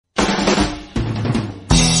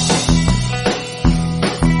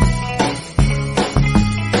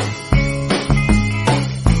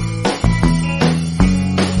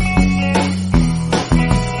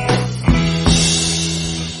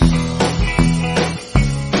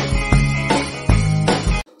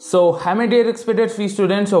So, hi my dear expected free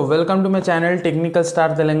students, so welcome to my channel Technical Star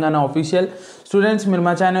Telangana official students. మీరు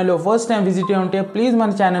మా ఛానల్లో first time visit ఉంటే please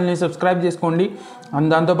మన ఛానల్ని subscribe చేసుకోండి and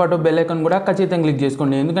దాంతోపాటు బెల్ ఐకాన్ కూడా ఖచ్చితంగా క్లిక్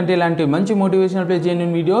చేసుకోండి, ఎందుకంటే ఇలాంటి మంచి మోటివేషనల్ ప్లే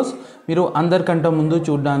జెన్యూన్ వీడియోస్ మీరు అందరికంటే ముందు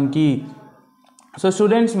చూడడానికి. సో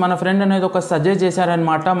స్టూడెంట్స్, మన ఫ్రెండ్ అనేది ఒక సజెస్ట్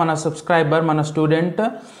చేశారనమాట, మన సబ్స్క్రైబర్, మన స్టూడెంట్.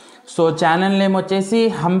 సో ఛానల్ నేమ్ వచ్చేసి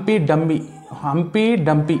హంపీ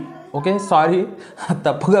డంపీ. ఓకే, సారీ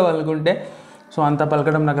తప్పుగా అనుకుంటే, సో అంత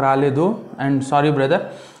పలకడం నాకు రాలేదు and sorry brother.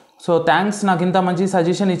 So thanks నాకు ఇంత మంచి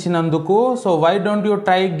సజెషన్ ఇచ్చినందుకు. So why don't you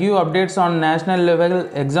try give updates on national level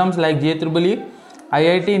exams like JEE,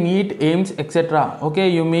 IIT, NEET, AIMS, etc. Okay,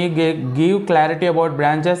 you may give clarity about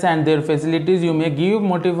branches and their facilities. You may give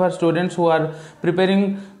motive for students who are preparing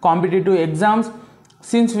competitive exams.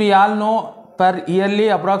 Since we all know per yearly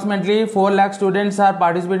approximately 4 lakh students are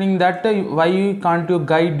participating, that why can't you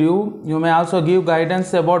guide you? You may also give guidance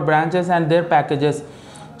about branches and their packages.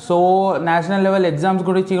 So national level exams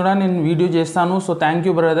గురించి కూడా నేను video చేస్తాను. So thank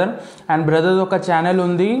you brother. And brother ఒక channel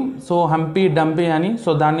ఉంది, so Hampi dumpy అని, so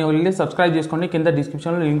దాన్ని వెళ్ళి subscribe చేసుకోండి, కింద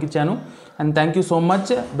డిస్క్రిప్షన్లో లింక్ ఇచ్చాను. And thank you so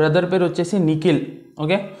much. Brother పేరు వచ్చేసి నిఖిల్.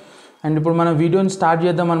 ఓకే, అండ్ ఇప్పుడు మనం వీడియోని స్టార్ట్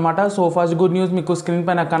చేద్దాం అనమాట. సో ఫస్ట్ గుడ్ న్యూస్ మీకు స్క్రీన్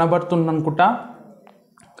పైన కనబడుతుంది అనుకుంటా.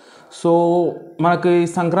 సో మనకి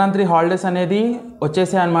సంక్రాంతి హాలిడేస్ అనేది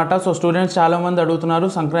వచ్చేసాయి అనమాట. సో స్టూడెంట్స్ చాలామంది అడుగుతున్నారు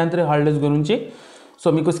సంక్రాంతి హాలిడేస్ గురించి. సో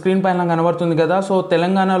మీకు స్క్రీన్ పైన కనబడుతుంది కదా. సో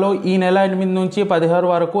తెలంగాణలో ఈ నెల 8 నుంచి 16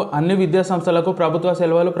 వరకు అన్ని విద్యా సంస్థలకు ప్రభుత్వ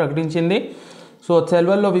సెలవులు ప్రకటించింది. సో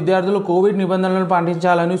సెలవుల్లో విద్యార్థులు కోవిడ్ నిబంధనలను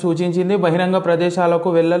పాటించాలని సూచించింది. బహిరంగ ప్రదేశాలకు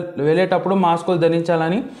వెళ్ళేటప్పుడు మాస్కులు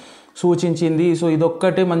ధరించాలని సూచించింది. సో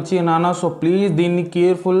ఇదొక్కటి మంచి నానా. సో ప్లీజ్ దీన్ని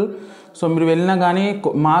కేర్ఫుల్. సో మీరు వెళ్ళినా కానీ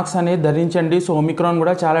మాస్క్ అనేది ధరించండి. సో ఒమిక్రాన్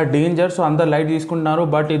కూడా చాలా డేంజర్. సో అందరు లైట్ తీసుకుంటున్నారు,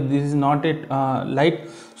 but this is not it light.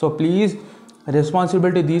 So please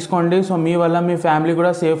responsibility తీసుకోండి. సో మీ వల్ల మీ ఫ్యామిలీ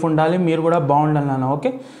కూడా సేఫ్ ఉండాలి, మీరు కూడా బాగుండాలి నాన్న. ఓకే,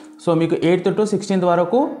 సో మీకు 8th to 16th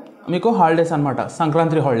వరకు మీకు హాలిడేస్ అనమాట,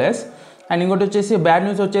 సంక్రాంతి హాలిడేస్. అండ్ ఇంకోటి వచ్చేసి బ్యాడ్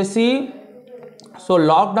న్యూస్ వచ్చేసి, సో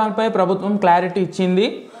లాక్డౌన్పై ప్రభుత్వం క్లారిటీ ఇచ్చింది.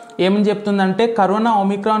 ఏమని చెప్తుందంటే, కరోనా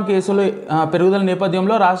ఒమిక్రాన్ కేసులు పెరుగుదల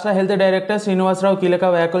నేపథ్యంలో రాష్ట్ర హెల్త్ డైరెక్టర్ శ్రీనివాసరావు కీలక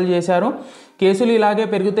వ్యాఖ్యలు చేశారు. కేసులు ఇలాగే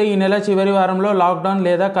పెరిగితే ఈ నెల చివరి వారంలో లాక్డౌన్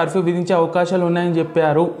లేదా కర్ఫ్యూ విధించే అవకాశాలు ఉన్నాయని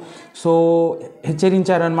చెప్పారు. సో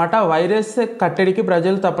హెచ్చరించారనమాట. వైరస్ కట్టడికి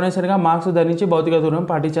ప్రజలు తప్పనిసరిగా మాస్క్ ధరించి భౌతిక దూరం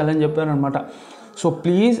పాటించాలని చెప్పారనమాట. సో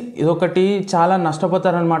ప్లీజ్ ఇదొకటి, చాలా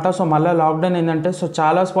నష్టపోతారనమాట. సో మళ్ళీ లాక్డౌన్ ఏంటంటే, సో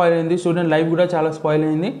చాలా స్పాయిల్ అయింది, స్టూడెంట్ లైఫ్ కూడా చాలా స్పాయిల్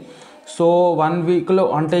అయింది. సో 1 వీక్లో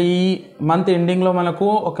అంటే ఈ మంత్ ఎండింగ్లో మనకు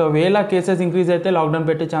ఒకవేళ కేసెస్ ఇంక్రీజ్ అయితే లాక్డౌన్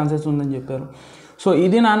పెట్టే ఛాన్సెస్ ఉందని చెప్పారు. సో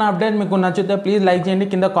ఇది నాన్న అప్డేట్. మీకు నచ్చితే ప్లీజ్ లైక్ చేయండి,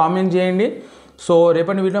 కింద కామెంట్ చేయండి. సో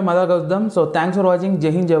రేపటి వీడియో మళ్ళా కలుద్దాం. So thanks for watching.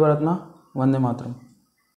 జై హింద్, జై భారత్, వందే మాతరం.